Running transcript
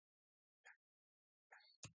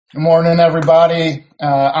Good morning, everybody.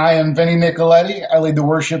 I am Vinny Nicoletti. I lead the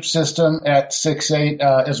worship system at 6-8,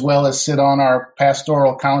 as well as sit on our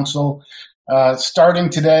pastoral council. Starting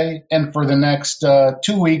today and for the next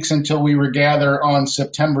 2 weeks until we regather on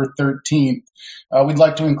September 13th, we'd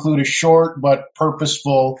like to include a short but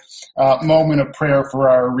purposeful moment of prayer for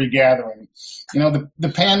our regathering. You know, the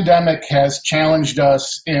pandemic has challenged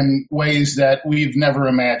us in ways that we've never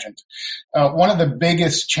imagined. One of the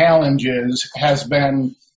biggest challenges has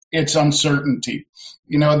been its uncertainty.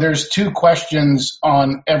 You know, there's two questions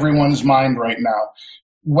on everyone's mind right now.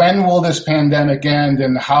 When will this pandemic end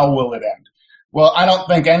and how will it end? Well, I don't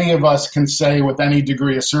think any of us can say with any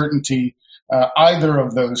degree of certainty either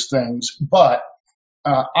of those things, but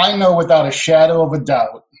I know without a shadow of a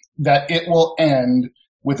doubt that it will end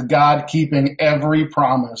with God keeping every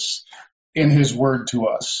promise in his word to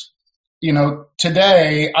us. You know,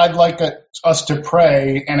 today I'd like us to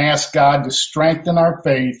pray and ask God to strengthen our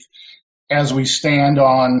faith as we stand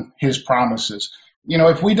on his promises. You know,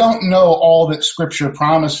 if we don't know all that Scripture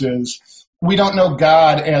promises, we don't know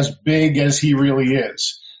God as big as he really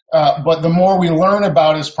is. But the more we learn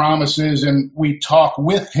about his promises and we talk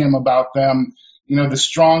with him about them, you know, the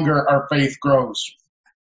stronger our faith grows.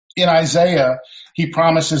 In Isaiah, he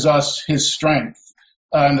promises us his strength.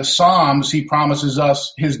 In the Psalms, he promises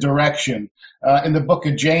us his direction. In the book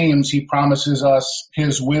of James, he promises us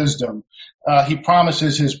his wisdom. He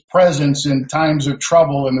promises his presence in times of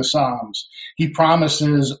trouble in the Psalms. He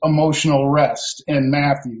promises emotional rest in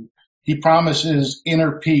Matthew. He promises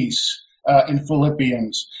inner peace in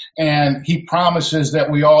Philippians. And he promises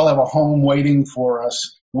that we all have a home waiting for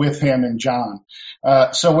us with him in John.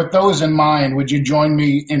 So with those in mind, would you join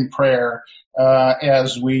me in prayer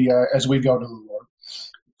as we go to the Lord?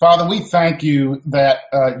 Father, we thank you that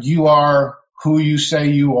you are who you say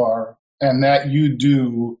you are and that you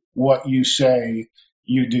do what you say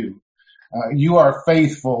you do. You are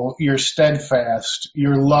faithful, you're steadfast,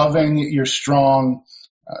 you're loving, you're strong,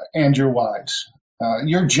 and you're wise.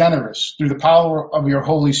 You're generous. Through the power of your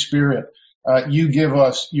Holy Spirit, you give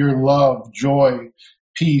us your love, joy,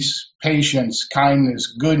 peace, patience,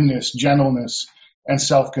 kindness, goodness, gentleness, and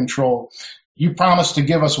self-control. You promise to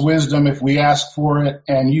give us wisdom if we ask for it,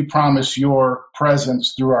 and you promise your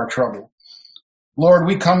presence through our trouble. Lord,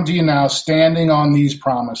 we come to you now standing on these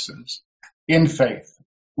promises in faith.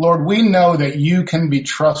 Lord, we know that you can be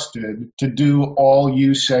trusted to do all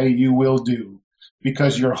you say you will do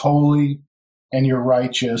because you're holy and you're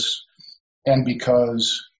righteous and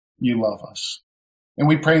because you love us. And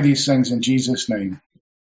we pray these things in Jesus' name.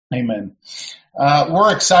 Amen.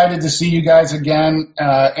 We're excited to see you guys again,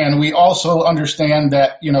 and we also understand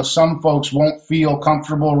that, you know, some folks won't feel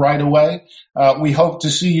comfortable right away. We hope to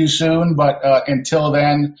see you soon, but until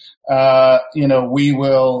then, you know, we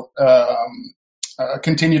will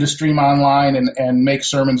continue to stream online and make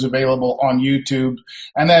sermons available on YouTube.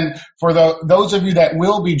 And then for those of you that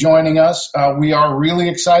will be joining us, we are really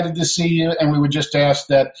excited to see you, and we would just ask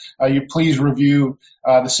that you please review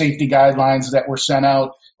the safety guidelines that were sent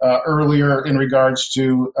out earlier in regards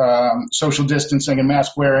to social distancing and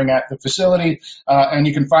mask wearing at the facility. And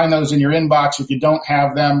you can find those in your inbox. If you don't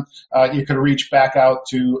have them, you could reach back out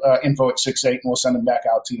to info@68 and we'll send them back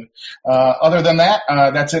out to you. Other than that,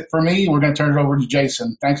 that's it for me. We're going to turn it over to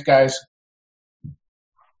Jason. Thanks, guys.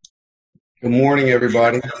 Good morning,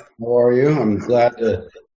 everybody. How are you? I'm glad to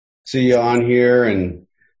see you on here, and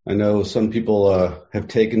I know some people have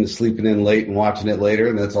taken to sleeping in late and watching it later,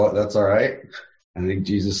 and that's all right. I think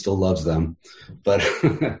Jesus still loves them. But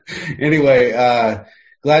anyway,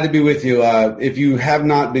 glad to be with you. If you have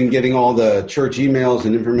not been getting all the church emails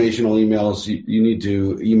and informational emails, you need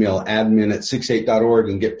to email admin@68.org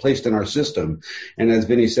and get placed in our system. And as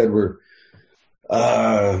Vinny said, we're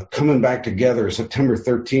coming back together September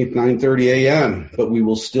 13th, 9:30 a.m. But we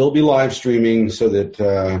will still be live streaming so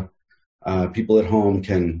that people at home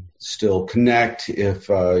can still connect if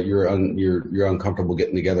you're uncomfortable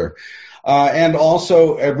getting together. And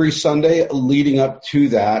also every Sunday leading up to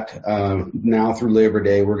that, now through Labor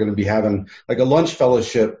Day, we're going to be having like a lunch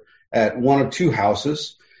fellowship at one of two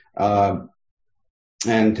houses. And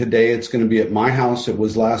today it's going to be at my house. It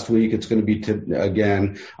was last week. It's going to be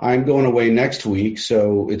again. I'm going away next week,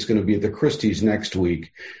 so it's going to be at the Christie's next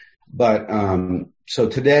week. But so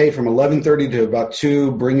today from 11:30 to about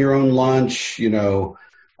 2, bring your own lunch. Rain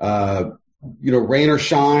or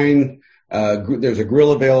shine. There's a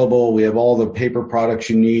grill available. We have all the paper products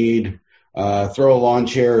you need. Throw a lawn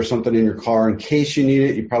chair or something in your car in case you need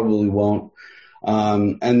it. You probably won't.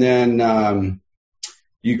 And then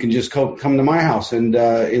you can just come to my house, and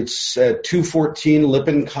it's at 214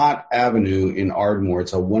 Lippincott Avenue in Ardmore.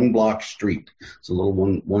 It's a one-block street. It's a little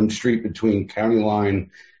one street between County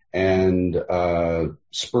Line and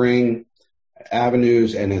Spring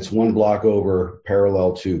Avenues, and it's one block over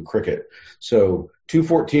parallel to Cricket. So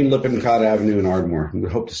 214 Lippincott Avenue in Ardmore. We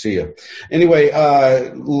hope to see you. Anyway,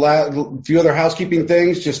 a few other housekeeping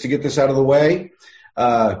things just to get this out of the way.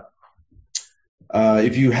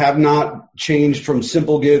 If you have not changed from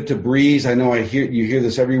Simple Give to Breeze, I know you hear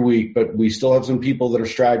this every week, but we still have some people that are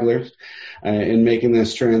stragglers in making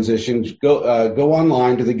this transition. Go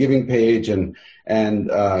online to the giving page and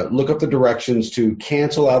look up the directions to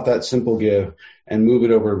cancel out that Simple Give and move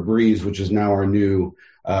it over to Breeze, which is now our new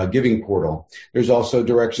giving portal. There's also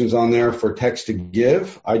directions on there for text to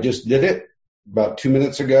give. I just did it about 2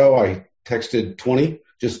 minutes ago. I texted 20,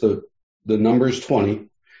 just the numbers 20.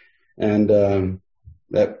 And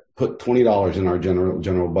that put $20 in our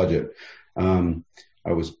general budget. I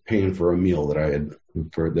was paying for a meal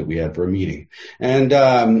that we had for a meeting. And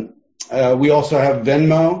we also have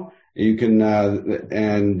Venmo. You can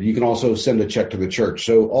also send a check to the church.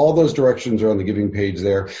 So all those directions are on the giving page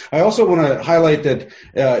there. I also want to highlight that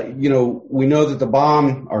we know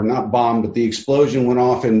that the explosion went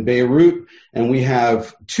off in Beirut, and we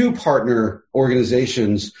have 2 partner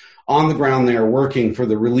organizations on the ground there working for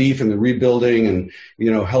the relief and the rebuilding and,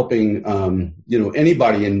 helping,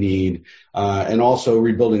 anybody in need, and also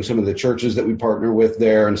rebuilding some of the churches that we partner with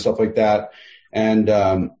there and stuff like that.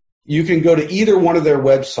 And, you can go to either one of their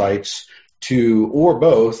websites or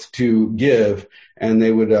both to give, and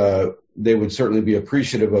they would certainly be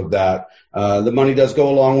appreciative of that. The money does go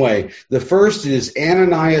a long way. The first is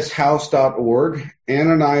AnaniasHouse.org,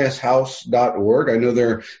 AnaniasHouse.org. I know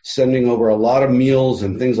they're sending over a lot of meals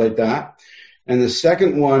and things like that. And the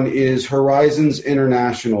second one is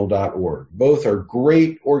HorizonsInternational.org. Both are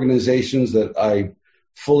great organizations that I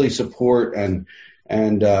fully support, and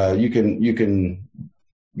you can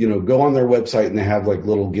go on their website, and they have like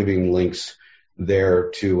little giving links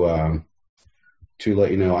there to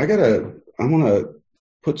let you know. I want to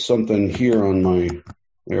put something here on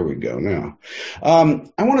there we go now.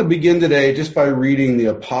 I want to begin today just by reading the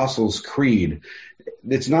Apostles' Creed.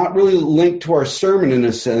 It's not really linked to our sermon in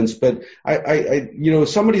a sense, but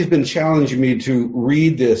somebody's been challenging me to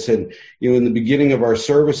read this and, in the beginning of our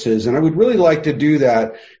services. And I would really like to do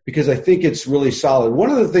that because I think it's really solid.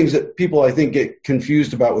 One of the things that people, I think, get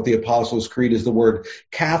confused about with the Apostles' Creed is the word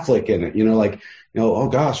Catholic in it. Oh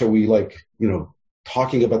gosh, are we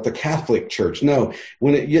talking about the Catholic Church? No,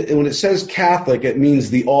 when it says Catholic, it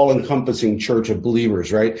means the all-encompassing church of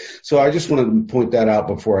believers, right? So I just want to point that out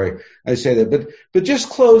before I say that. But just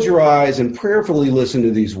close your eyes and prayerfully listen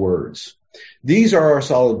to these words. These are our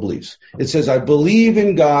solid beliefs. It says, I believe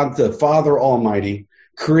in God, the Father Almighty,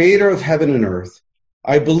 creator of heaven and earth.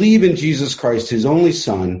 I believe in Jesus Christ, his only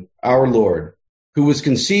Son, our Lord, who was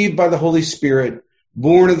conceived by the Holy Spirit,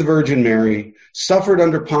 born of the Virgin Mary, suffered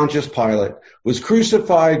under Pontius Pilate, was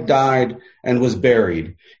crucified, died, and was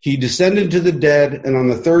buried. He descended to the dead, and on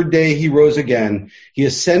the third day he rose again. He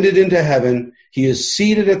ascended into heaven. He is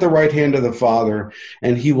seated at the right hand of the Father,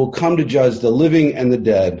 and he will come to judge the living and the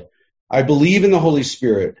dead. I believe in the Holy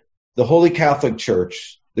Spirit, the Holy Catholic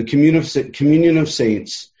Church, the communion of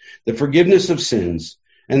saints, the forgiveness of sins,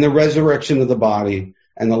 and the resurrection of the body,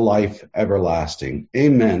 and the life everlasting.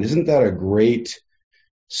 Amen. Isn't that a great,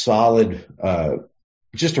 solid,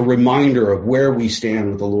 just a reminder of where we stand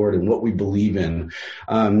with the Lord and what we believe in.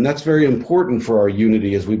 That's very important for our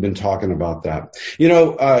unity as we've been talking about that.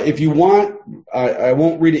 If you want, I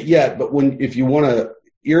won't read it yet, but if you want to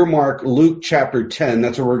earmark Luke chapter 10,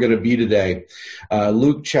 that's where we're going to be today.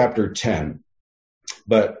 Luke chapter 10.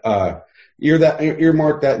 But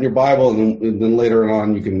earmark that in your Bible, and then later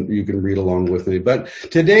on you can read along with me. But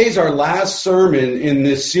today's our last sermon in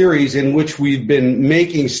this series in which we've been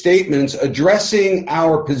making statements addressing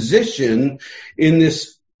our position in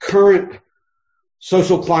this current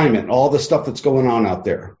social climate, all the stuff that's going on out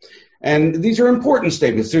there. And these are important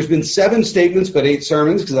statements. There's been 7 statements, but 8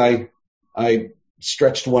 sermons because I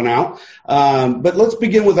stretched one out. But let's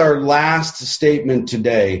begin with our last statement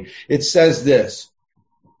today. It says this: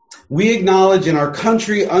 we acknowledge in our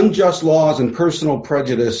country unjust laws and personal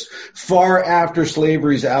prejudice far after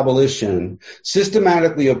slavery's abolition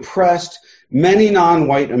systematically oppressed many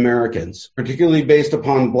non-white Americans, particularly based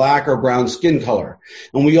upon black or brown skin color.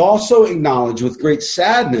 And we also acknowledge with great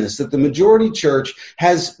sadness that the majority church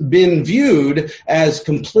has been viewed as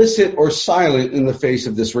complicit or silent in the face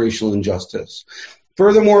of this racial injustice.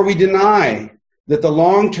 Furthermore, we deny that the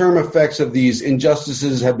long-term effects of these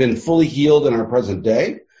injustices have been fully healed in our present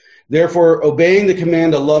day, Therefore, obeying the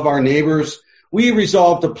command to love our neighbors, we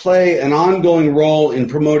resolve to play an ongoing role in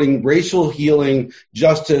promoting racial healing,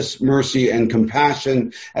 justice, mercy, and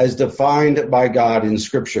compassion as defined by God in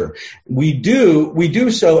Scripture. We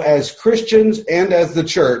do so as Christians and as the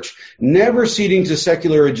church, never ceding to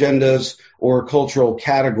secular agendas or cultural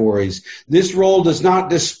categories. This role does not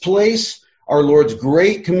displace our Lord's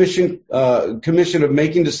great commission of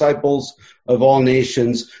making disciples of all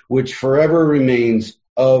nations, which forever remains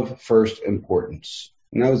of first importance.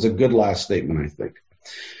 And that was a good last statement, I think.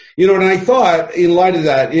 And I thought, in light of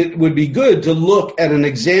that, it would be good to look at an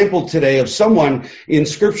example today of someone in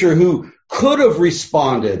Scripture who could have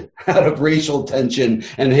responded out of racial tension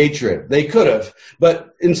and hatred. They could have.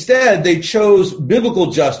 But instead, they chose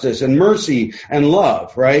biblical justice and mercy and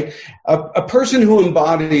love, right? A person who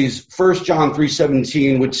embodies 1 John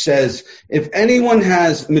 3:17, which says, if anyone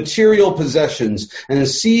has material possessions and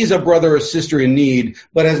sees a brother or sister in need,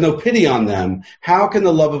 but has no pity on them, how can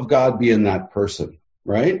the love of God be in that person,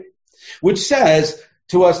 right? Which says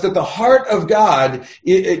to us that the heart of God,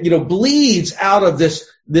 bleeds out of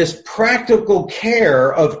this practical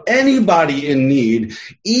care of anybody in need,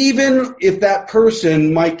 even if that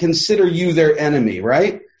person might consider you their enemy,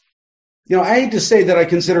 right? I hate to say that I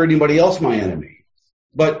consider anybody else my enemy,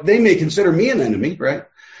 but they may consider me an enemy, right?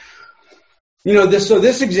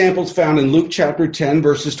 This example is found in Luke chapter 10,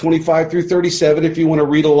 verses 25 through 37, if you want to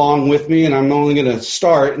read along with me, and I'm only going to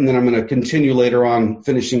start, and then I'm going to continue later on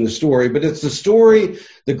finishing the story, but it's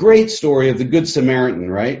the great story of the Good Samaritan,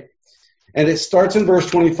 right? And it starts in verse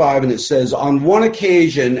 25, and it says, on one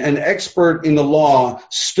occasion, an expert in the law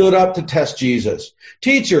stood up to test Jesus.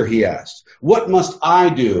 Teacher, he asked, what must I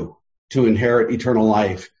do to inherit eternal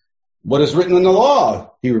life? What is written in the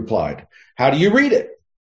law? He replied. How do you read it?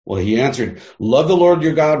 Well, he answered, love the Lord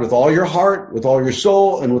your God with all your heart, with all your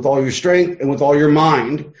soul, and with all your strength, and with all your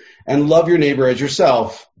mind, and love your neighbor as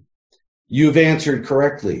yourself. You've answered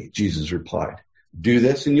correctly, Jesus replied. Do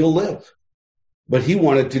this and you'll live. But he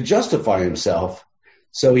wanted to justify himself,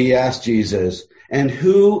 so he asked Jesus, and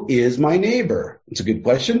who is my neighbor? It's a good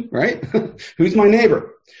question, right? Who's my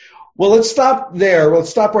neighbor? Well, let's stop there. Let's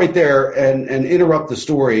stop right there and interrupt the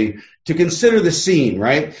story to consider the scene,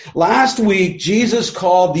 right? Last week, Jesus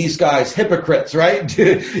called these guys hypocrites, right?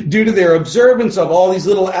 Due to their observance of all these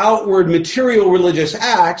little outward material religious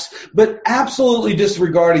acts, but absolutely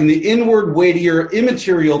disregarding the inward, weightier,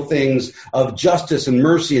 immaterial things of justice and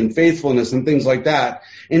mercy and faithfulness and things like that.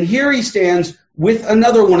 And here he stands with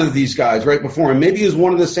another one of these guys right before him. Maybe he's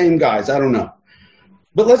one of the same guys. I don't know.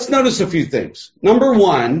 But let's notice a few things. Number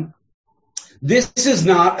one, this is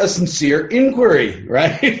not a sincere inquiry,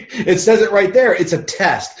 right? It says it right there. It's a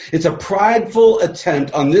test. It's a prideful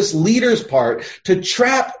attempt on this leader's part to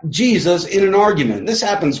trap Jesus in an argument. This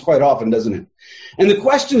happens quite often, doesn't it? And the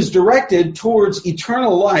question is directed towards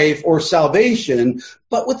eternal life or salvation,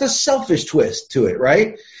 but with a selfish twist to it,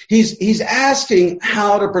 right? He's asking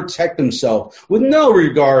how to protect himself with no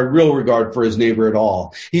real regard for his neighbor at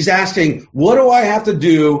all. He's asking, what do I have to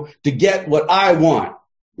do to get what I want?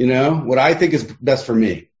 What I think is best for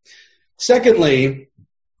me. Secondly,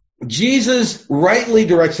 Jesus rightly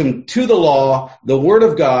directs him to the law, the word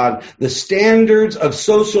of God, the standards of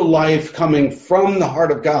social life coming from the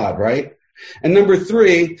heart of God, right? And number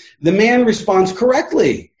three, the man responds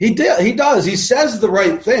correctly. He does. He says the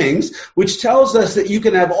right things, which tells us that you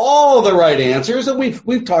can have all the right answers. And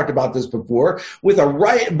we've talked about this before,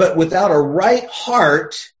 but without a right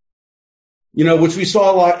heart, which we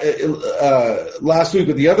saw a lot last week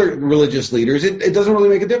with the other religious leaders, it doesn't really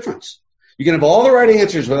make a difference. You can have all the right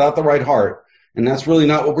answers without the right heart, and that's really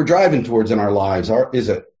not what we're driving towards in our lives, is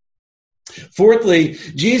it? Fourthly,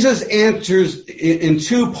 Jesus answers in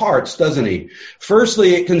two parts, doesn't he?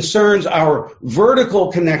 Firstly, it concerns our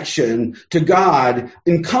vertical connection to God,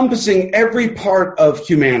 encompassing every part of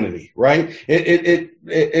humanity, right?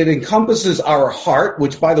 It encompasses our heart,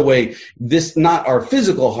 which, by the way, this not our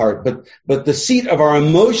physical heart, but the seat of our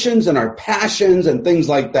emotions and our passions and things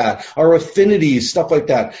like that, our affinities, stuff like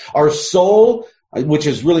that. Our soul, which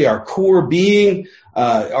is really our core being,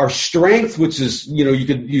 our strength, which is,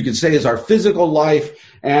 you could say is our physical life,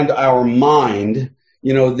 and our mind,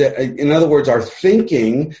 in other words, our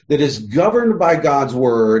thinking that is governed by God's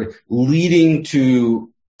word, leading to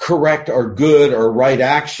correct or good or right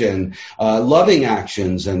action, loving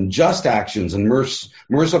actions and just actions and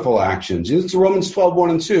merciful actions. It's Romans 12:1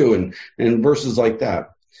 and 2 and verses like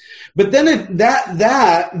that. But then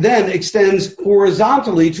that then extends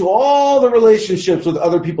horizontally to all the relationships with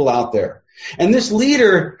other people out there. And this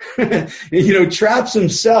leader, traps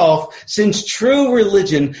himself, since true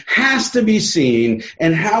religion has to be seen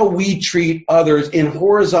in how we treat others in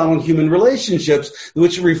horizontal human relationships,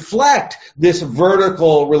 which reflect this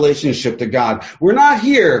vertical relationship to God. We're not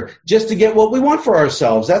here just to get what we want for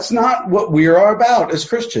ourselves. That's not what we are about as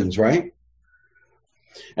Christians, right?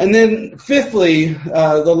 And then fifthly,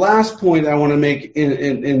 the last point I want to make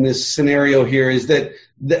in this scenario here is that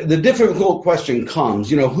the difficult question comes,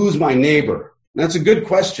 who's my neighbor? That's a good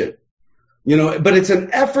question, but it's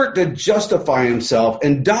an effort to justify himself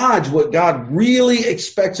and dodge what God really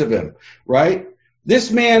expects of him, right?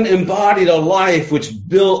 This man embodied a life which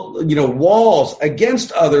built, walls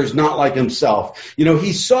against others not like himself.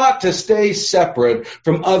 He sought to stay separate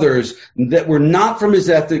from others that were not from his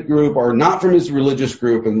ethnic group or not from his religious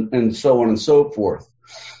group and so on and so forth.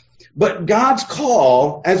 But God's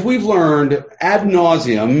call, as we've learned ad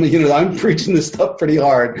nauseum, I'm preaching this stuff pretty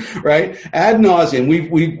hard, right? Ad nauseum,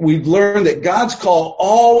 we've learned that God's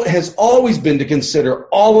call has always been to consider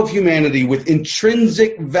all of humanity with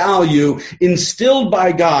intrinsic value instilled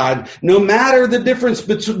by God. No matter the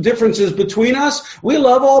differences between us, we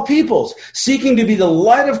love all peoples, seeking to be the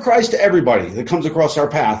light of Christ to everybody that comes across our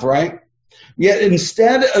path, right? Yet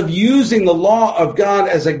instead of using the law of God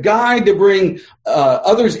as a guide to bring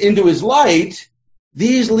others into his light,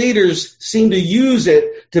 these leaders seem to use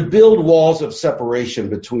it to build walls of separation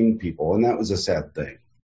between people. And that was a sad thing.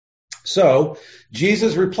 So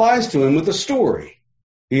Jesus replies to him with a story.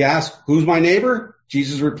 He asks, who's my neighbor?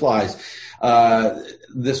 Jesus replies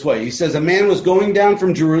this way. He says, a man was going down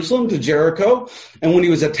from Jerusalem to Jericho, and when he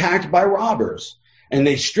was attacked by robbers, and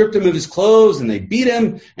they stripped him of his clothes and they beat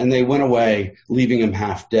him and they went away, leaving him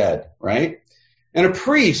half dead, right? And a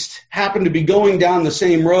priest happened to be going down the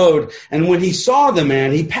same road. And when he saw the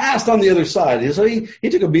man, he passed on the other side. So he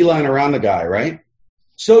took a beeline around the guy, right?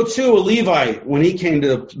 So too, a Levite, when he came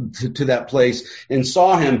to that place and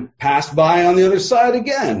saw him, passed by on the other side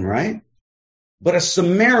again, right? But a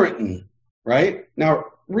Samaritan, right? Now,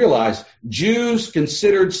 realize Jews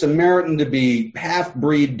considered Samaritan to be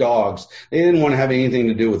half-breed dogs. They didn't want to have anything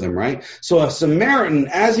to do with him, right? So a Samaritan,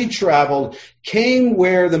 as he traveled, came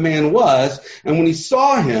where the man was, and when he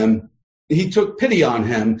saw him, he took pity on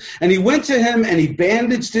him, and he went to him and he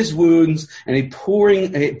bandaged his wounds, and he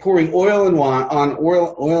pouring oil and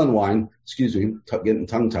wine, getting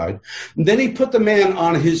tongue-tied. And then he put the man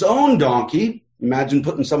on his own donkey. Imagine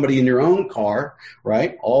putting somebody in your own car,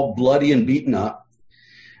 right? All bloody and beaten up.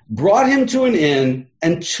 Brought him to an inn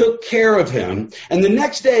and took care of him. And the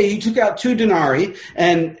next day he took out 2 denarii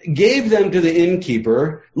and gave them to the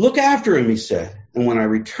innkeeper. Look after him, he said. And when I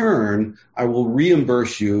return, I will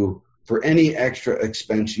reimburse you for any extra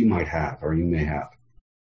expense you might have or you may have.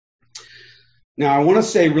 Now, I want to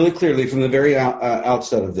say really clearly from the very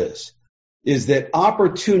outset of this is that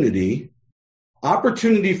opportunity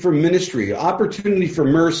for ministry, opportunity for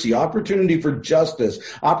mercy, opportunity for justice,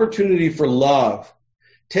 opportunity for love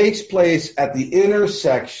takes place at the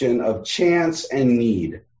intersection of chance and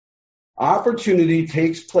need. Opportunity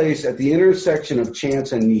takes place at the intersection of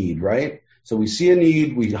chance and need, right? So we see a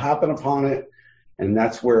need, we happen upon it, and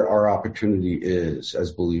that's where our opportunity is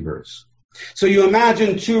as believers. So you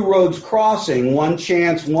imagine 2 roads crossing, one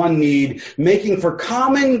chance, one need, making for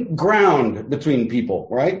common ground between people,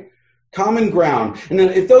 right? Common ground. And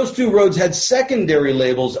then if those 2 roads had secondary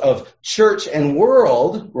labels of church and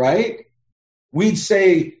world, right? We'd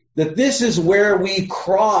say that this is where we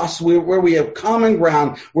cross, where we have common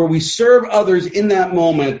ground, where we serve others in that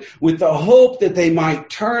moment with the hope that they might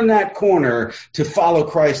turn that corner to follow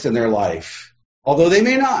Christ in their life. Although they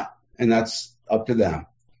may not, and that's up to them.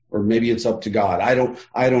 Or maybe it's up to God. I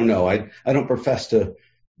don't know. I don't profess to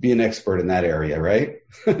be an expert in that area, right?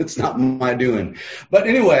 It's not my doing. But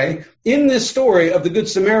anyway, in this story of the Good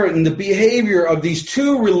Samaritan, the behavior of these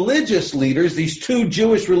 2 religious leaders, these 2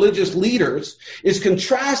 Jewish religious leaders, is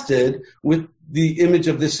contrasted with the image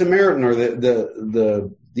of the Samaritan or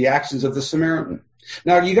the actions of the Samaritan.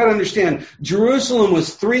 Now, you got to understand, Jerusalem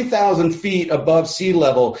was 3,000 feet above sea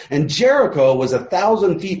level, and Jericho was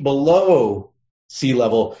 1,000 feet below sea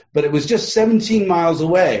level, but it was just 17 miles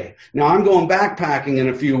away. Now I'm going backpacking in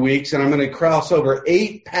a few weeks and I'm going to cross over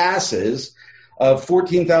 8 passes of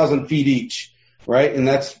 14,000 feet each, right? And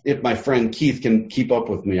that's if my friend Keith can keep up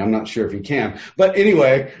with me. I'm not sure if he can, but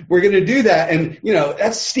anyway, we're going to do that. And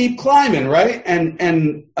that's steep climbing, right?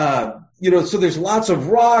 And so there's lots of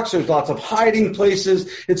rocks. There's lots of hiding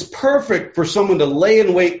places. It's perfect for someone to lay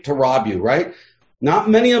in wait to rob you, right? Not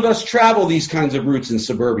many of us travel these kinds of routes in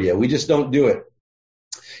suburbia. We just don't do it.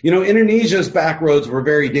 Indonesia's back roads were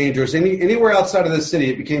very dangerous. Anywhere outside of the city,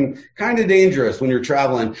 it became kind of dangerous when you're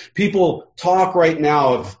traveling. People talk right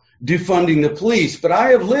now of defunding the police, but I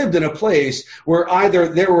have lived in a place where either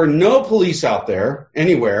there were no police out there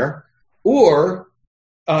anywhere, or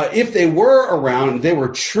if they were around, they were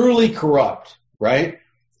truly corrupt, right?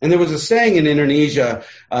 And there was a saying in Indonesia,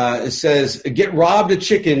 it says, get robbed a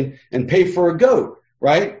chicken and pay for a goat,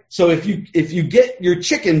 right? So if you get your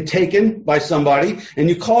chicken taken by somebody and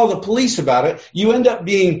you call the police about it, you end up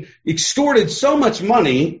being extorted so much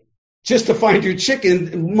money just to find your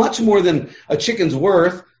chicken, much more than a chicken's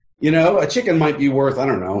worth. A chicken might be worth, I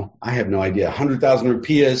don't know, I have no idea, 100,000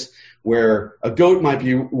 rupiahs, where a goat might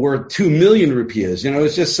be worth 2 million rupiahs.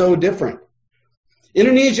 It's just so different.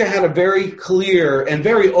 Indonesia had a very clear and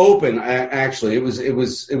very open, actually, it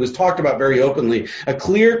was talked about very openly, a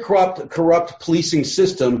clear corrupt policing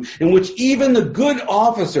system in which even the good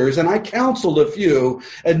officers, and I counseled a few,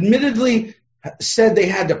 admittedly said they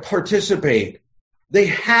had to participate. They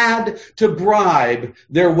had to bribe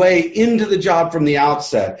their way into the job from the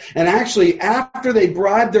outset. And actually, after they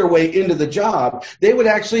bribed their way into the job, they would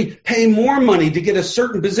actually pay more money to get a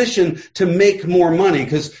certain position to make more money,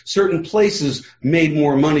 because certain places made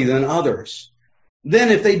more money than others. Then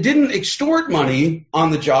if they didn't extort money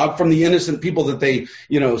on the job from the innocent people that they,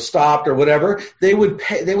 stopped or whatever, they would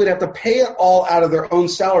have to pay it all out of their own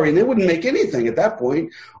salary, and they wouldn't make anything at that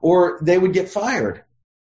point, or they would get fired.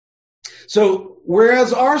 So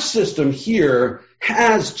whereas our system here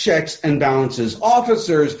has checks and balances,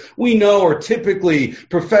 officers we know are typically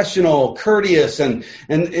professional, courteous, and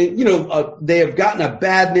they have gotten a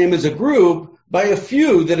bad name as a group by a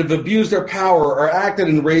few that have abused their power or acted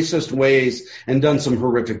in racist ways and done some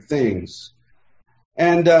horrific things.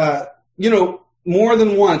 And, more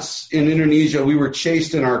than once in Indonesia, we were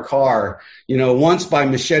chased in our car, once by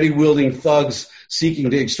machete-wielding thugs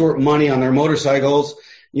seeking to extort money on their motorcycles.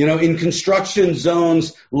 In construction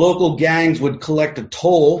zones, local gangs would collect a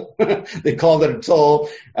toll. They called it a toll.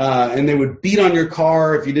 And they would beat on your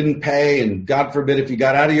car if you didn't pay. And God forbid, if you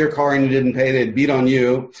got out of your car and you didn't pay, they'd beat on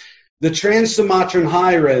you. The Trans-Sumatran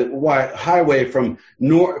highway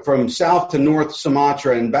from south to North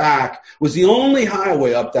Sumatra and back was the only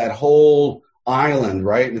highway up that whole island,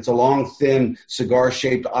 right? And it's a long, thin,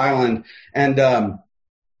 cigar-shaped island. And,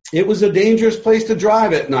 it was a dangerous place to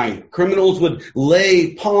drive at night. Criminals would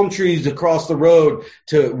lay palm trees across the road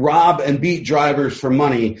to rob and beat drivers for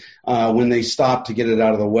money when they stopped to get it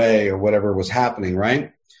out of the way or whatever was happening,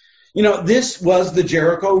 right? This was the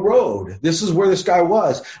Jericho Road. This is where this guy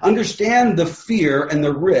was. Understand the fear and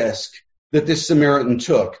the risk that this Samaritan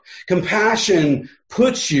took. Compassion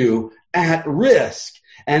puts you at risk,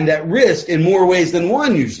 and at risk in more ways than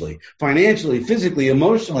one usually, financially, physically,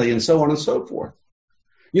 emotionally, and so on and so forth.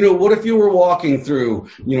 What if you were walking through,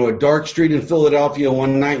 a dark street in Philadelphia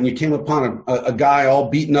one night and you came upon a guy all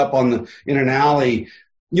beaten up in an alley?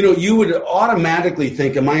 You would automatically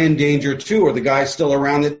think, am I in danger too? Or the guy's still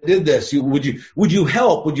around that did this? Would you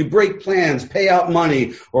help? Would you break plans, pay out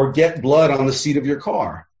money, or get blood on the seat of your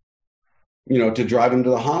car, to drive him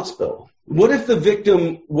to the hospital? What if the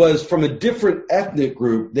victim was from a different ethnic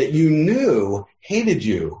group that you knew hated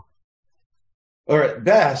you? Or at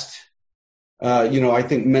best, I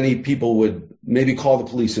think many people would maybe call the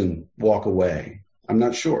police and walk away. I'm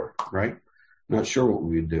not sure, right? Not sure what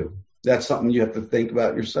we would do. That's something you have to think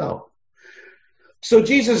about yourself. So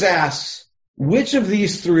Jesus asks, which of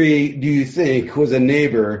these three do you think was a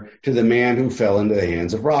neighbor to the man who fell into the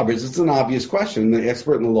hands of robbers? It's an obvious question. The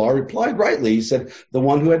expert in the law replied rightly. He said, the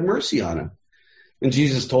one who had mercy on him. And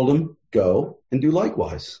Jesus told him, go and do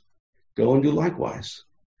likewise. Go and do likewise.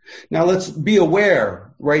 Now let's be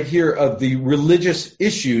aware right here of the religious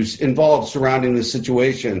issues involved surrounding this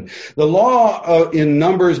situation. The law in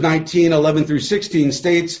Numbers 19:11 through 16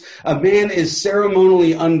 states a man is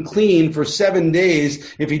ceremonially unclean for 7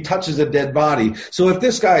 days if he touches a dead body. So if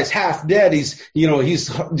this guy is half dead, he's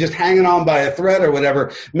just hanging on by a thread or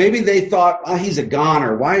whatever, maybe they thought, he's a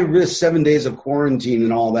goner. Why risk 7 days of quarantine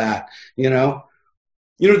and all that,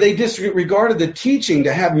 They disregarded the teaching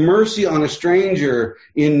to have mercy on a stranger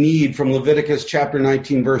in need from Leviticus chapter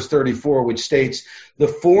 19, verse 34, which states, the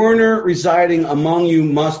foreigner residing among you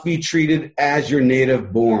must be treated as your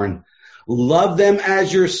native born. Love them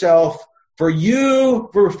as yourself, for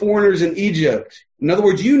you were foreigners in Egypt. In other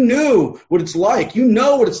words, you knew what it's like. You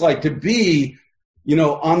know what it's like to be,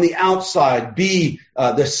 on the outside, be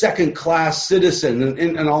the second-class citizen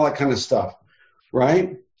and all that kind of stuff,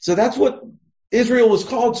 right? So that's what Israel was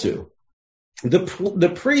called to.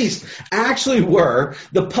 The priests actually were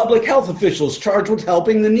the public health officials charged with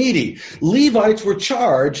helping the needy. Levites were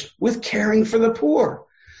charged with caring for the poor.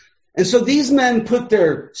 And so these men put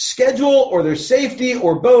their schedule or their safety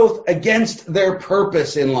or both against their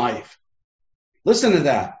purpose in life. Listen to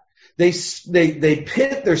that. They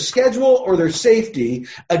pit their schedule or their safety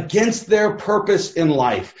against their purpose in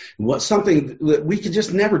life. Something that we could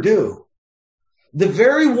just never do. The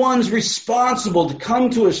very ones responsible to come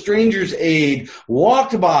to a stranger's aid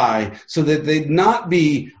walked by so that they'd not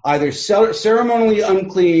be either ceremonially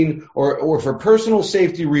unclean or for personal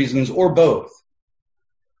safety reasons or both.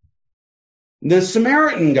 The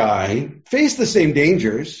Samaritan guy faced the same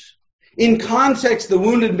dangers. In context, the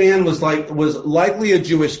wounded man was likely a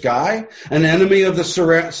Jewish guy, an enemy of the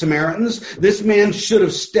Samaritans. This man should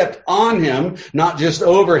have stepped on him, not just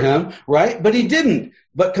over him, right? But he didn't.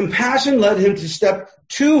 But compassion led him to step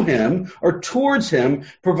to him or towards him,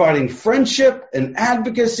 providing friendship and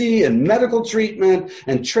advocacy and medical treatment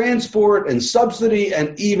and transport and subsidy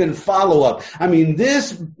and even follow-up. I mean,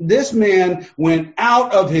 this man went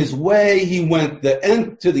out of his way. He went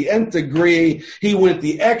to the nth degree. He went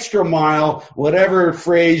the extra mile, whatever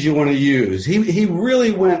phrase you want to use. He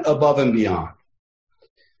really went above and beyond.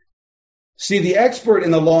 See, the expert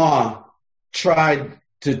in the law tried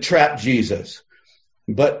to trap Jesus.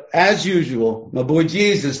 But as usual, my boy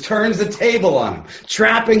Jesus turns the table on him,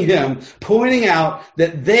 trapping him, pointing out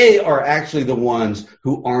that they are actually the ones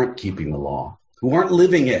who aren't keeping the law, who aren't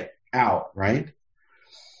living it out, right?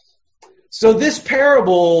 So this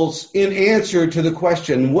parable's in answer to the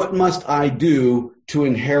question, what must I do to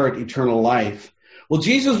inherit eternal life? Well,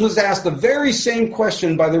 Jesus was asked the very same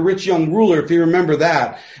question by the rich young ruler, if you remember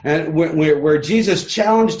that, and where Jesus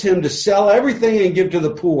challenged him to sell everything and give to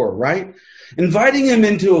the poor, right? Inviting him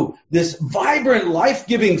into this vibrant,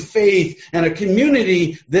 life-giving faith and a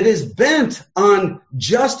community that is bent on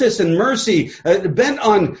justice and mercy, bent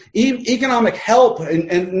on economic help,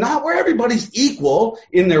 and not where everybody's equal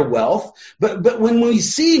in their wealth, but when we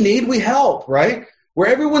see need, we help, right? Where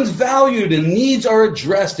everyone's valued and needs are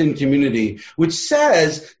addressed in community, which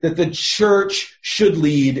says that the church should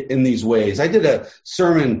lead in these ways. I did a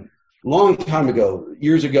sermon long time ago,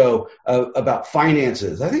 years ago, about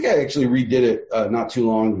finances. I think I actually redid it not too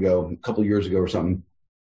long ago, a couple of years ago or something.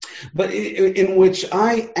 But in which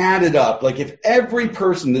I added up, like if every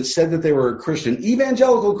person that said that they were a Christian,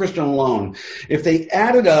 evangelical Christian alone, if we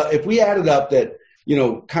added up that,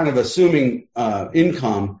 kind of assuming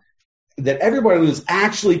income, that everybody was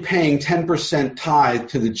actually paying 10% tithe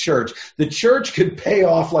to the church could pay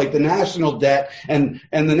off like the national debt and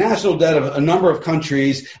the national debt of a number of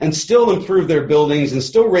countries and still improve their buildings and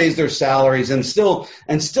still raise their salaries and still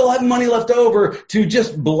have money left over to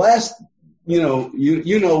just bless,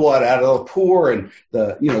 what, out of the poor and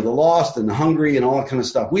the lost and the hungry and all that kind of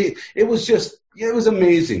stuff. It was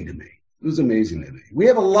amazing to me. It was amazing to me. We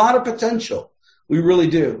have a lot of potential. We really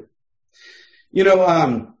do.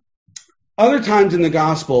 Other times in the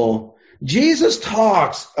gospel, Jesus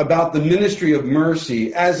talks about the ministry of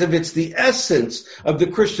mercy as if it's the essence of the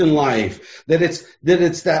Christian life, that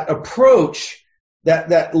it's that approach,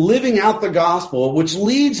 that living out the gospel, which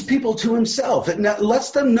leads people to himself. It lets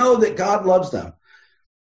them know that God loves them.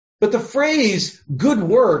 But the phrase good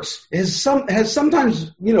works has sometimes,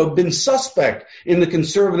 been suspect in the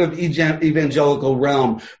conservative evangelical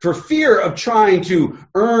realm for fear of trying to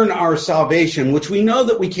earn our salvation, which we know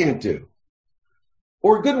that we can't do.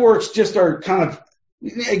 Or good works just are kind of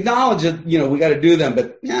acknowledge that, we got to do them,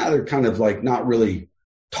 but they're kind of like not really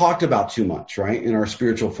talked about too much, right, in our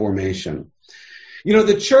spiritual formation.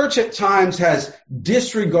 The church at times has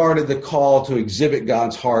disregarded the call to exhibit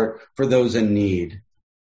God's heart for those in need.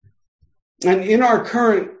 And in our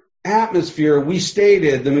current atmosphere, we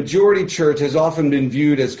stated the majority church has often been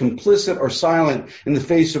viewed as complicit or silent in the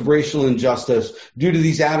face of racial injustice due to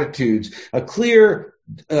these attitudes. A clear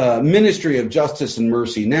ministry of justice and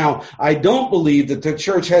mercy. Now, I don't believe that the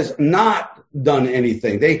church has not done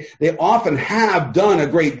anything. They often have done a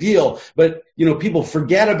great deal, but people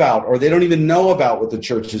forget about or they don't even know about what the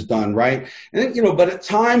church has done, right? And but at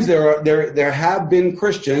times there have been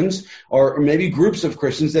Christians or maybe groups of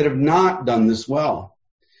Christians that have not done this well.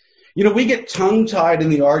 We get tongue-tied in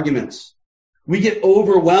the arguments. We get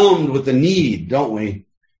overwhelmed with the need, don't we?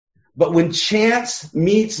 But when chance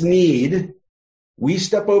meets need, we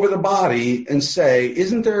step over the body and say,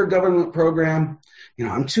 isn't there a government program?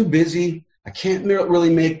 I'm too busy. I can't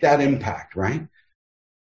really make that impact, right?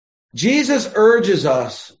 Jesus urges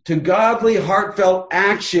us to godly, heartfelt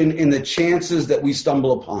action in the chances that we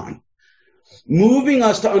stumble upon. moving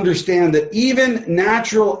us to understand that even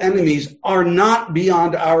natural enemies are not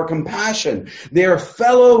beyond our compassion. They are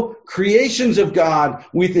fellow creations of God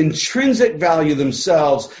with intrinsic value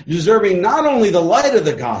themselves, deserving not only the light of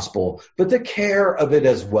the gospel, but the care of it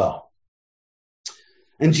as well.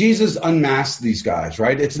 And Jesus unmasked these guys,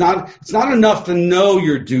 right? It's not enough to know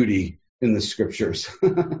your duty in the scriptures,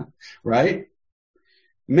 right?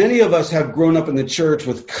 Many of us have grown up in the church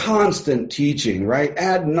with constant teaching, right?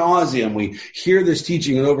 Ad nauseum. We hear this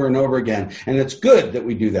teaching over and over again, and it's good that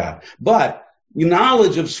we do that. But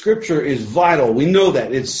knowledge of Scripture is vital. We know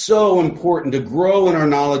that. It's so important to grow in our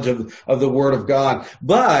knowledge of the Word of God.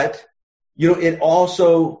 But, it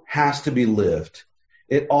also has to be lived.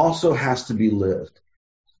 It also has to be lived.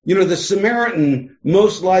 The Samaritan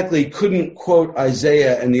most likely couldn't quote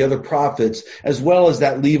Isaiah and the other prophets as well as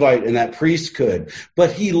that Levite and that priest could,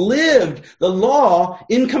 but he lived the law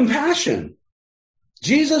in compassion.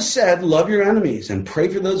 Jesus said, love your enemies and pray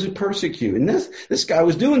for those who persecute. And this guy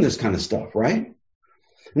was doing this kind of stuff, right?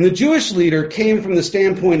 And the Jewish leader came from the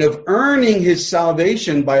standpoint of earning his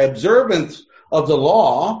salvation by observance of the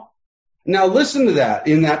law. Now listen to that.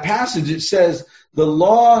 In that passage, it says, the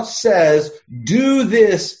law says, do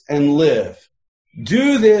this and live.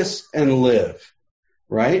 Do this and live.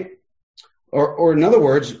 Right? Or in other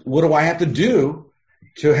words, what do I have to do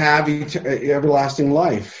to have everlasting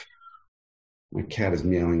life? My cat is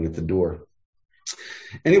meowing at the door.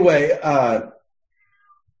 Anyway,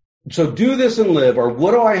 so do this and live, or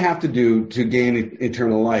what do I have to do to gain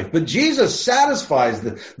eternal life? But Jesus satisfies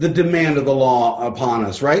the demand of the law upon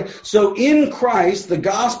us, right? So in Christ, the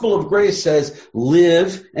gospel of grace says,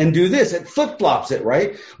 live and do this. It flip-flops it,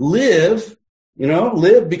 right? Live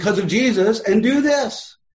because of Jesus and do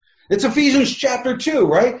this. It's Ephesians chapter 2,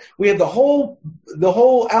 right? We have the whole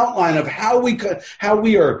outline of how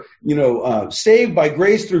we are, saved by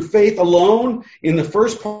grace through faith alone in the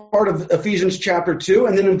first part of Ephesians chapter 2.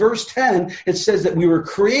 And then in verse 10, it says that we were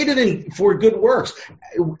created for good works.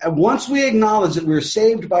 Once we acknowledge that we were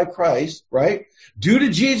saved by Christ, right? Due to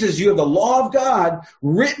Jesus, you have the law of God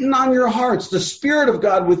written on your hearts, the Spirit of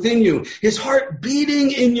God within you, His heart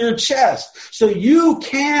beating in your chest, so you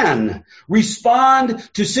can respond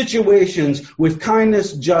to situations with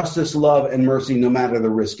kindness, justice, love, and mercy, no matter the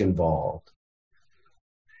risk involved.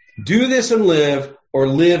 Do this and live, or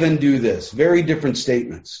live and do this. Very different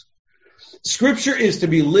statements. Scripture is to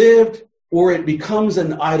be lived, or it becomes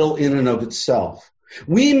an idol in and of itself.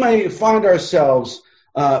 We may find ourselves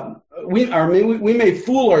we may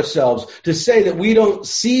fool ourselves to say that we don't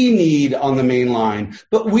see need on the main line,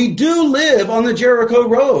 but we do live on the Jericho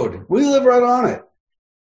Road. We live right on it.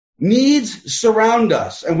 Needs surround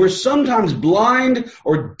us, and we're sometimes blind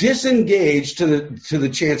or disengaged to the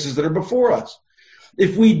chances that are before us.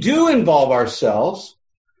 If we do involve ourselves,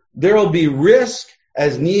 there will be risk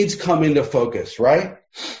as needs come into focus, right?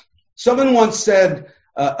 Someone once said,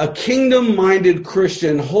 a kingdom-minded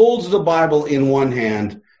Christian holds the Bible in one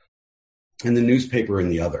hand and the newspaper in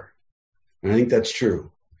the other. And I think that's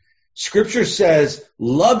true. Scripture says,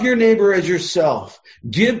 love your neighbor as yourself,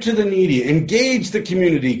 give to the needy, engage the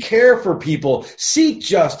community, care for people, seek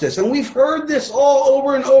justice. And we've heard this all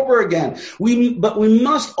over and over again. But we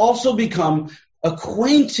must also become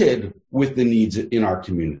acquainted with the needs in our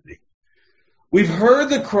community. We've heard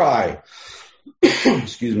the cry,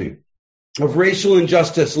 excuse me, of racial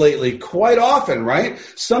injustice lately quite often, right?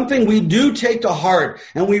 Something we do take to heart,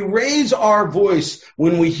 and we raise our voice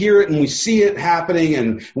when we hear it and we see it happening,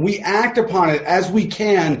 and we act upon it as we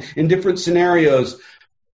can in different scenarios.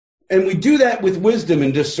 And we do that with wisdom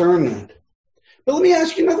and discernment. But let me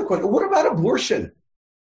ask you another question. What about abortion?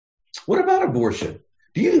 What about abortion?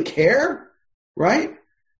 Do you even care? Right?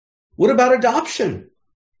 What about adoption?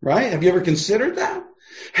 Right? Have you ever considered that?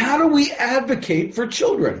 How do we advocate for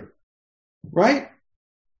children? Right?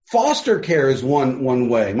 Foster care is one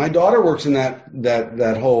way. My daughter works in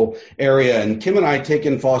that whole area, and Kim and I take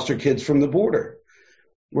in foster kids from the border.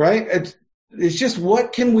 Right? It's just,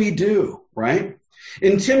 what can we do? Right?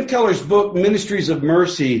 In Tim Keller's book, Ministries of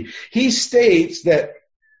Mercy, he states that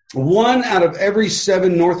 1 out of every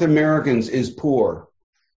 7 North Americans is poor.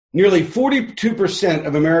 Nearly 42%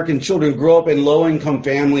 of American children grow up in low-income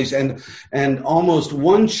families, and almost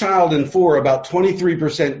 1 child in 4, about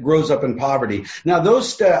 23%, grows up in poverty. Now,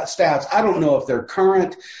 those stats, I don't know if they're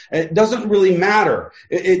current. It doesn't really matter.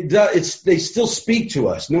 They still speak to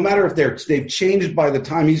us, no matter if they've changed by the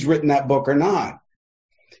time he's written that book or not.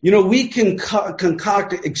 We can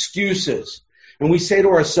concoct excuses. And we say to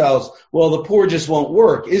ourselves, well, the poor just won't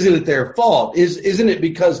work. Isn't it their fault? Isn't it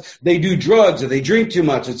because they do drugs or they drink too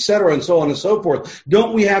much, et cetera, and so on and so forth?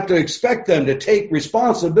 Don't we have to expect them to take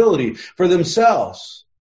responsibility for themselves?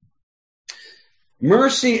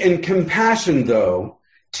 Mercy and compassion, though,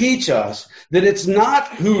 teach us that it's not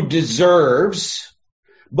who deserves,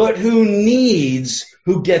 but who needs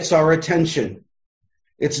who gets our attention.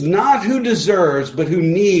 It's not who deserves, but who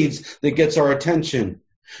needs that gets our attention.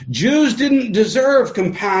 Jews didn't deserve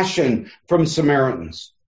compassion from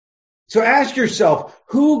Samaritans. So ask yourself,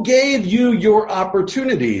 who gave you your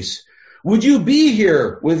opportunities? Would you be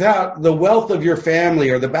here without the wealth of your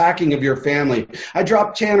family or the backing of your family? I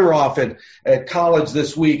dropped Tanner off at college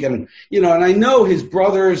this week, and I know his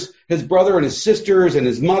brother and his sisters and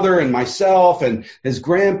his mother and myself and his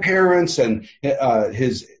grandparents and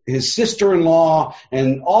his sister-in-law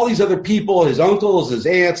and all these other people, his uncles, his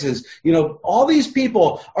aunts, all these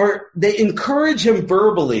people they encourage him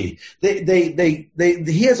verbally.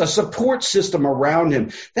 He has a support system around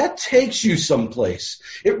him. That takes you someplace.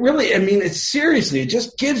 It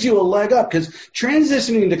just gives you a leg up, because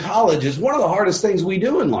transitioning to college is one of the hardest things we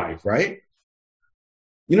do in life, right?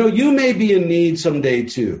 You may be in need someday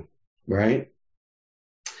too, right?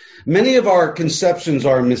 Many of our conceptions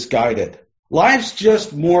are misguided. Life's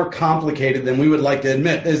just more complicated than we would like to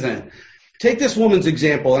admit, isn't it? Take this woman's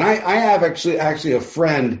example, and I have actually a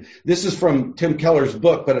friend. This is from Tim Keller's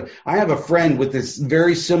book, but I have a friend with this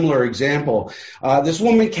very similar example. This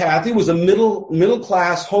woman, Kathy, was a middle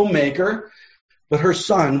class homemaker, but her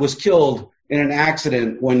son was killed in an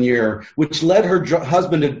accident one year, which led her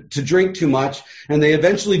husband to drink too much, and they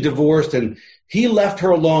eventually divorced, and he left her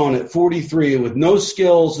alone at 43 with no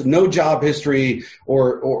skills, no job history,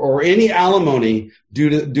 or any alimony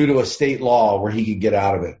due to a state law where he could get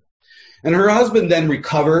out of it. And her husband then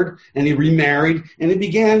recovered, and he remarried, and he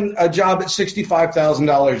began a job at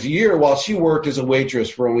 $65,000 a year while she worked as a waitress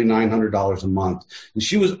for only $900 a month. And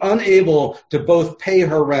she was unable to both pay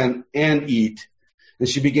her rent and eat. And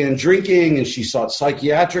she began drinking, and she sought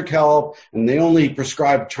psychiatric help, and they only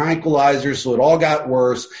prescribed tranquilizers, so it all got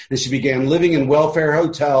worse. And she began living in welfare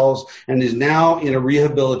hotels and is now in a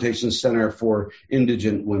rehabilitation center for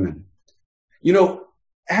indigent women.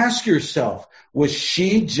 Ask yourself, was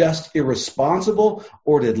she just irresponsible,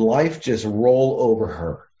 or did life just roll over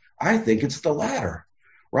her? I think it's the latter,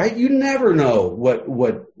 right? You never know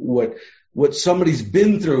what somebody's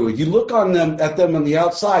been through. You look at them on the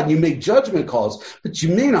outside, and you make judgment calls, but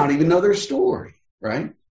you may not even know their story,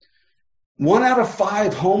 right? 1 out of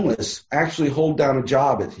 5 homeless actually hold down a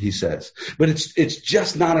job, he says, but it's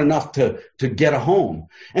just not enough to get a home.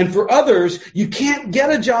 And for others, you can't get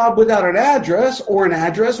a job without an address, or an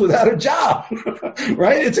address without a job,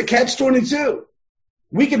 right? It's a catch-22.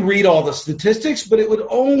 We could read all the statistics, but it would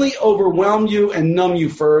only overwhelm you and numb you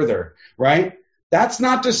further, right? That's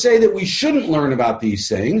not to say that we shouldn't learn about these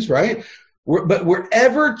things, right? But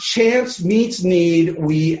wherever chance meets need,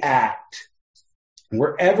 we act.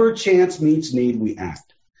 Wherever chance meets need, we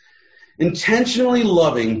act. Intentionally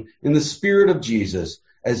loving in the spirit of Jesus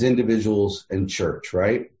as individuals and church,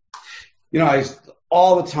 right? I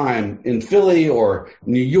all the time in Philly or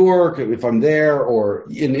New York, if I'm there, or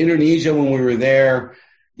in Indonesia when we were there,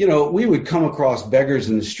 we would come across beggars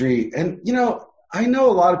in the street. And, I know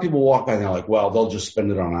a lot of people walk by and they're like, well, they'll just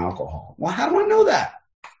spend it on alcohol. Well, how do I know that?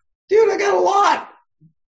 Dude, I got a lot.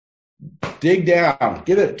 Dig down.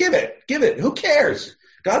 Give it. Who cares?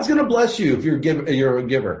 God's going to bless you if you're a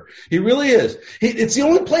giver. He really is. It's the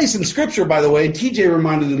only place in Scripture, by the way, and TJ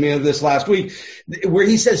reminded me of this last week, where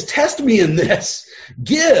he says, test me in this.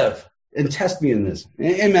 Give and test me in this.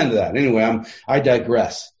 Amen to that. Anyway, I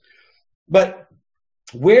digress. But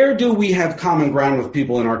where do we have common ground with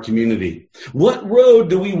people in our community? What road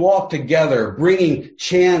do we walk together, bringing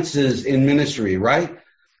chances in ministry, right?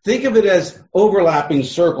 Think of it as overlapping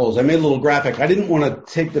circles. I made a little graphic. I didn't want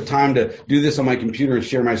to take the time to do this on my computer and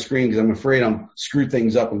share my screen because I'm afraid I'll screw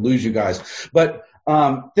things up and lose you guys. But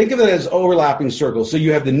think of it as overlapping circles. So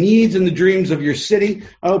you have the needs and the dreams of your city.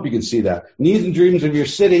 I hope you can see that. Needs and dreams of your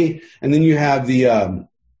city. And then you have the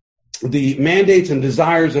mandates and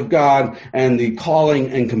desires of God and the calling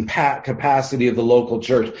and capacity of the local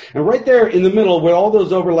church. And right there in the middle where all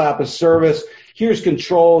those overlap is service. Here's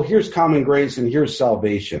control, here's common grace, and here's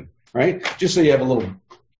salvation, right? Just so you have a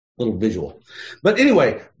little visual. But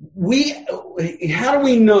anyway, how do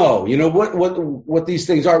we know, what these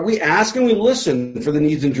things are? We ask and we listen for the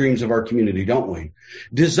needs and dreams of our community, don't we?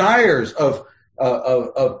 Desires of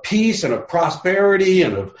of peace and of prosperity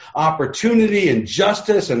and of opportunity and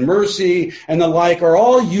justice and mercy and the like are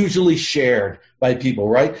all usually shared by people,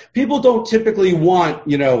 right? People don't typically want,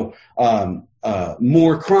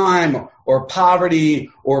 more crime or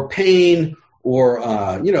poverty or pain or,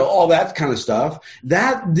 all that kind of stuff.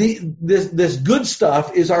 This good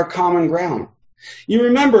stuff is our common ground. You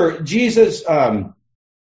remember Jesus,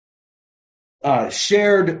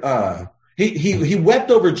 shared, he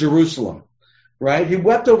wept over Jerusalem, right? He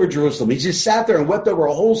wept over Jerusalem. He just sat there and wept over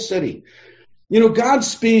a whole city. God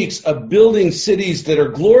speaks of building cities that are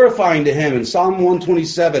glorifying to him in Psalm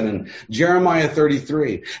 127 and Jeremiah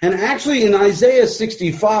 33. And actually in Isaiah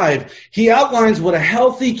 65, he outlines what a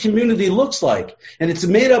healthy community looks like. And it's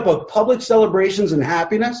made up of public celebrations and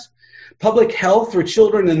happiness, public health for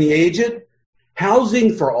children and the aged,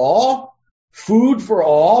 housing for all, food for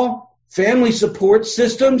all, family support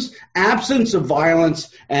systems, absence of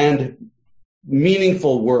violence, and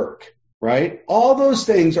meaningful work. Right? All those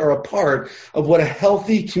things are a part of what a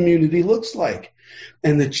healthy community looks like.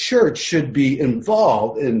 And the church should be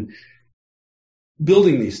involved in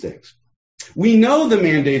building these things. We know the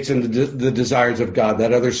mandates and the desires of God,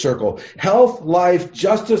 that other circle. Health, life,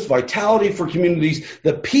 justice, vitality for communities,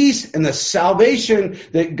 the peace and the salvation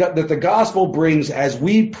that the gospel brings as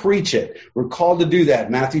we preach it. We're called to do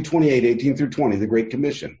that. Matthew 28, 18 through 20, the Great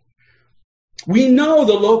Commission. We know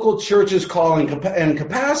the local church's calling and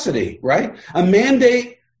capacity, right? A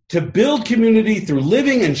mandate to build community through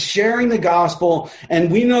living and sharing the gospel.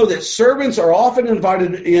 And we know that servants are often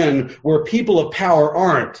invited in where people of power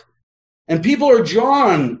aren't. And people are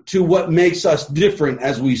drawn to what makes us different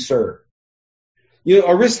as we serve.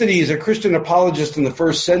 Aristides, a Christian apologist in the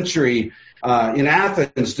first century in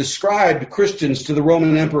Athens, described Christians to the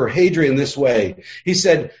Roman Emperor Hadrian this way. He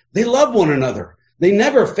said, they love one another. They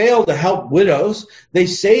never fail to help widows. They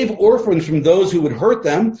save orphans from those who would hurt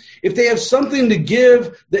them. If they have something to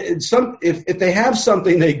give, if they have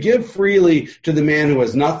something, they give freely to the man who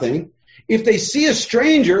has nothing. If they see a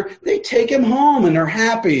stranger, they take him home and are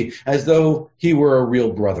happy as though he were a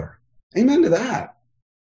real brother. Amen to that.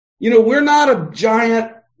 We're not a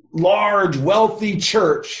giant, large, wealthy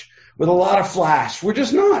church with a lot of flash. We're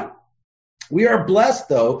just not. We are blessed,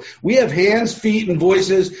 though. We have hands, feet, and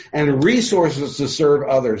voices and resources to serve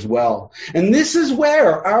others well. And this is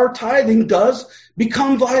where our tithing does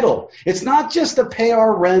become vital. It's not just to pay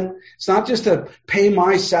our rent. It's not just to pay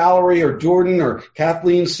my salary or Jordan or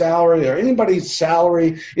Kathleen's salary or anybody's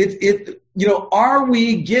salary. Are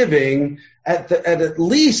we giving at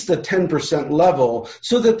least the 10% level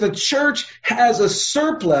so that the church has a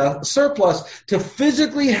surplus to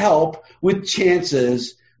physically help with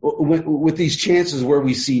these chances where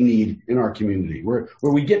we see need in our community, where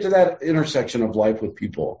we get to that intersection of life with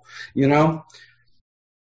people,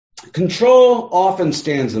 Control often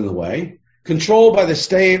stands in the way. Control by the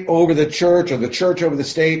state over the church or the church over the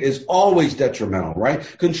state is always detrimental, right?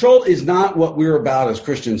 Control is not what we're about as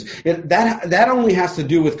Christians. That only has to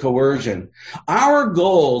do with coercion. Our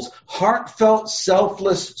goals, heartfelt,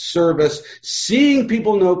 selfless service, seeing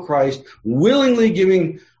people know Christ, willingly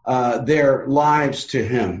giving their lives to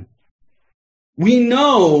him. We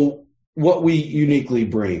know what we uniquely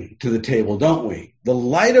bring to the table, don't we? The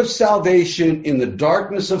light of salvation in the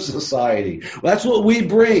darkness of society. That's what we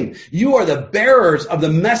bring. You are the bearers of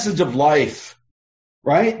the message of life,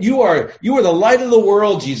 right? You are the light of the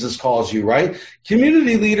world, Jesus calls you, right?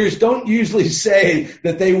 Community leaders don't usually say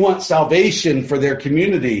that they want salvation for their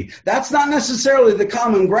community. That's not necessarily the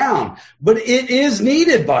common ground, but it is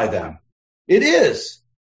needed by them. It is.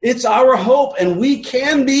 It's our hope, and we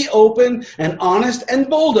can be open and honest and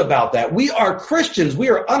bold about that. We are Christians. We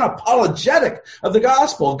are unapologetic of the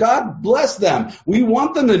gospel. God bless them. We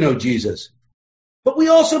want them to know Jesus. But we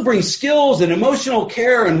also bring skills and emotional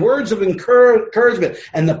care and words of encouragement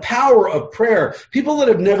and the power of prayer. People that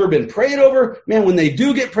have never been prayed over, man, when they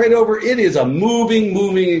do get prayed over, it is a moving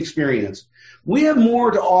experience. We have more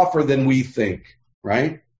to offer than we think,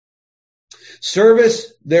 right?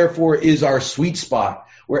 Service, therefore, is our sweet spot,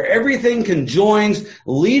 where everything conjoins,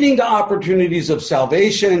 leading to opportunities of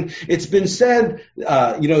salvation. It's been said,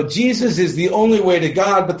 Jesus is the only way to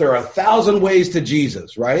God, but there are 1,000 ways to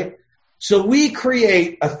Jesus, right? So we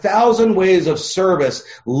create 1,000 ways of service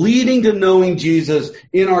leading to knowing Jesus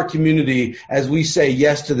in our community as we say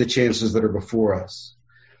yes to the chances that are before us.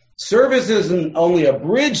 Service isn't only a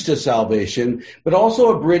bridge to salvation, but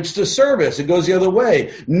also a bridge to service. It goes the other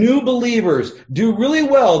way. New believers do really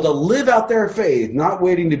well to live out their faith, not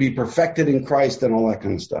waiting to be perfected in Christ and all that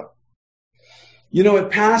kind of stuff.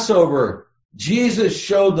 At Passover, Jesus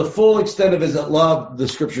showed the full extent of his love, the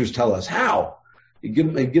scriptures tell us. How? You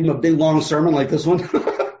give him a big long sermon like this one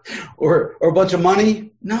or a bunch of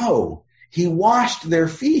money? No, he washed their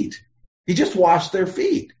feet. He just washed their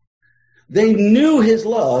feet. They knew his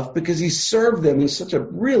love because he served them in such a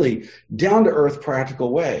really down-to-earth, practical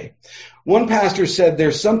way. One pastor said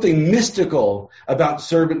there's something mystical about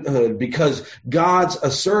servanthood because God's a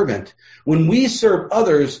servant. When we serve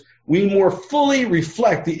others, we more fully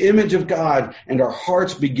reflect the image of God and our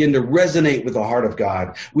hearts begin to resonate with the heart of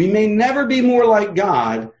God. We may never be more like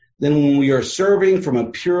God than when we are serving from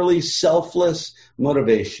a purely selfless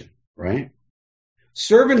motivation, right?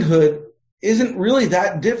 Servanthood isn't really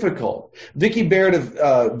that difficult. Vicki Baird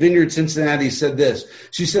of Vineyard Cincinnati said this.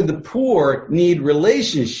 She said the poor need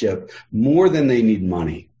relationship more than they need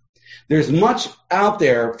money. There's much out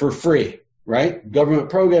there for free, right? Government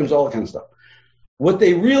programs, all that kind of stuff. What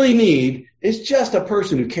they really need is just a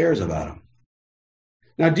person who cares about them.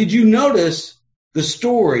 Now, did you notice the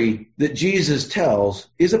story that Jesus tells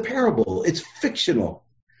is a parable? It's fictional.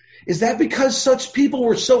 Is that because such people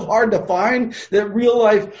were so hard to find that real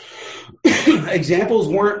life examples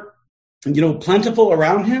weren't, plentiful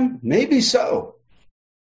around him? Maybe so.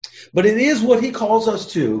 But it is what he calls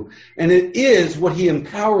us to, and it is what he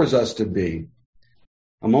empowers us to be.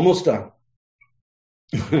 I'm almost done.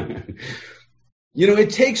 It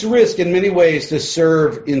takes risk in many ways to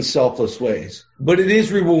serve in selfless ways, but it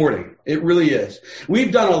is rewarding. It really is.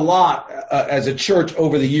 We've done a lot as a church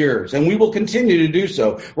over the years, and we will continue to do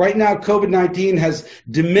so. Right now, COVID-19 has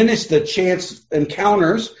diminished the chance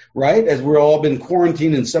encounters, right, as we're all been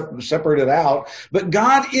quarantined and separated out. But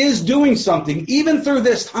God is doing something even through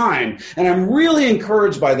this time, and I'm really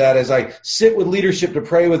encouraged by that as I sit with leadership to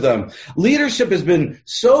pray with them. Leadership has been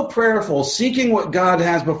so prayerful, seeking what God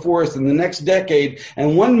has before us in the next decade,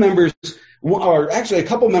 and a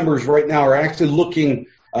couple members right now are actually looking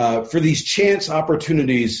for these chance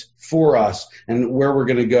opportunities for us and where we're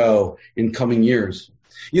going to go in coming years.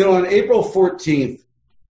 On April 14th,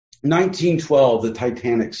 1912, the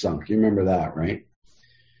Titanic sunk. You remember that, right?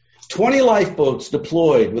 20 lifeboats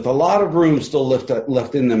deployed with a lot of room still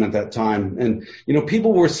left in them at that time. And,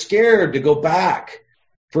 people were scared to go back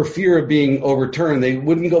for fear of being overturned. They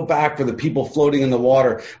wouldn't go back for the people floating in the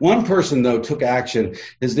water. One person, though, took action.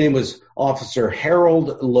 His name was Officer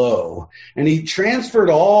Harold Lowe. And he transferred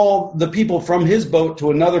all the people from his boat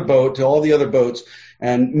to another boat, to all the other boats,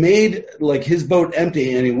 and made his boat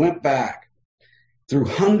empty. And he went back through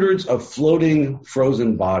hundreds of floating,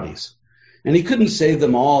 frozen bodies. And he couldn't save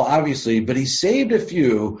them all, obviously, but he saved a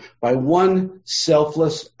few by one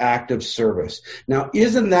selfless act of service. Now,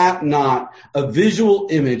 isn't that not a visual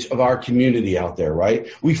image of our community out there, right?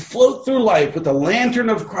 We float through life with the lantern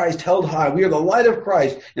of Christ held high. We are the light of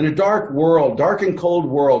Christ in a dark and cold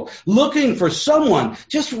world, looking for someone,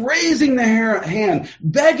 just raising their hand,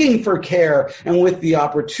 begging for care, and with the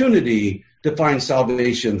opportunity to find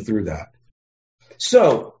salvation through that.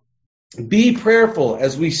 So, be prayerful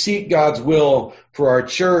as we seek God's will for our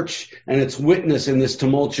church and its witness in this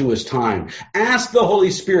tumultuous time. Ask the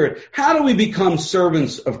Holy Spirit, how do we become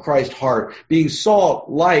servants of Christ's heart, being salt,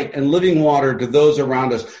 light, and living water to those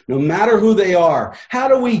around us, no matter who they are? How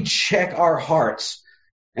do we check our hearts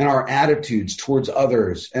and our attitudes towards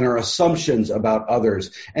others and our assumptions about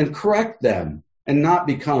others and correct them and not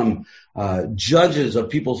become judges of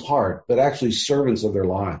people's heart, but actually servants of their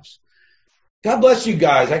lives? God bless you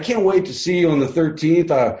guys. I can't wait to see you on the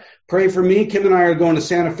 13th. Pray for me. Kim and I are going to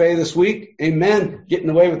Santa Fe this week. Amen.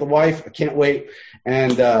 Getting away with the wife. I can't wait.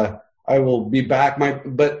 And I will be back.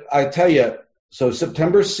 But I tell you, so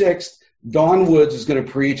September 6th, Dawn Woods is going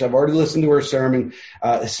to preach. I've already listened to her sermon,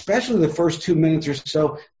 especially the first 2 minutes or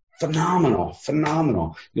so.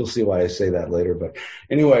 Phenomenal. You'll see why I say that later. But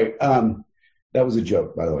anyway, that was a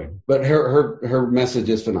joke, by the way. But her message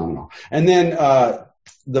is phenomenal. And then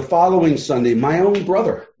the following Sunday, my own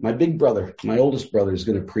brother, my big brother, my oldest brother is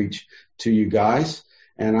going to preach to you guys.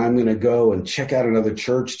 And I'm going to go and check out another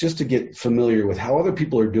church just to get familiar with how other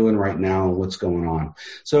people are doing right now and what's going on.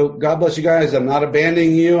 So God bless you guys. I'm not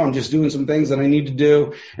abandoning you. I'm just doing some things that I need to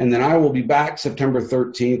do. And then I will be back September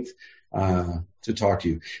 13th to talk to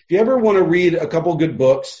you. If you ever want to read a couple good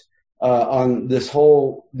books on these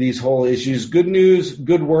whole issues, Good News,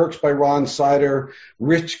 Good Works by Ron Sider,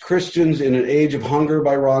 Rich Christians in an Age of Hunger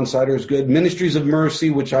by Ron Sider is good, Ministries of Mercy,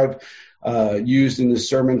 which I've used in this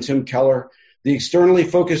sermon, Tim Keller, The Externally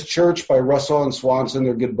Focused Church by Russell and Swanson,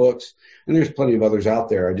 they're good books, and there's plenty of others out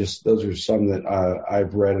there. Those are some that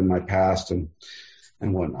I've read in my past and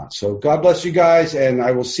whatnot. So God bless you guys, and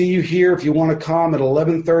I will see you here if you want to come at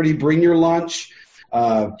 11:30. Bring your lunch.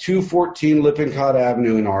 214 Lippincott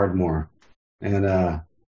Avenue in Ardmore. And I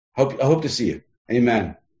hope to see you.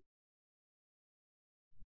 Amen.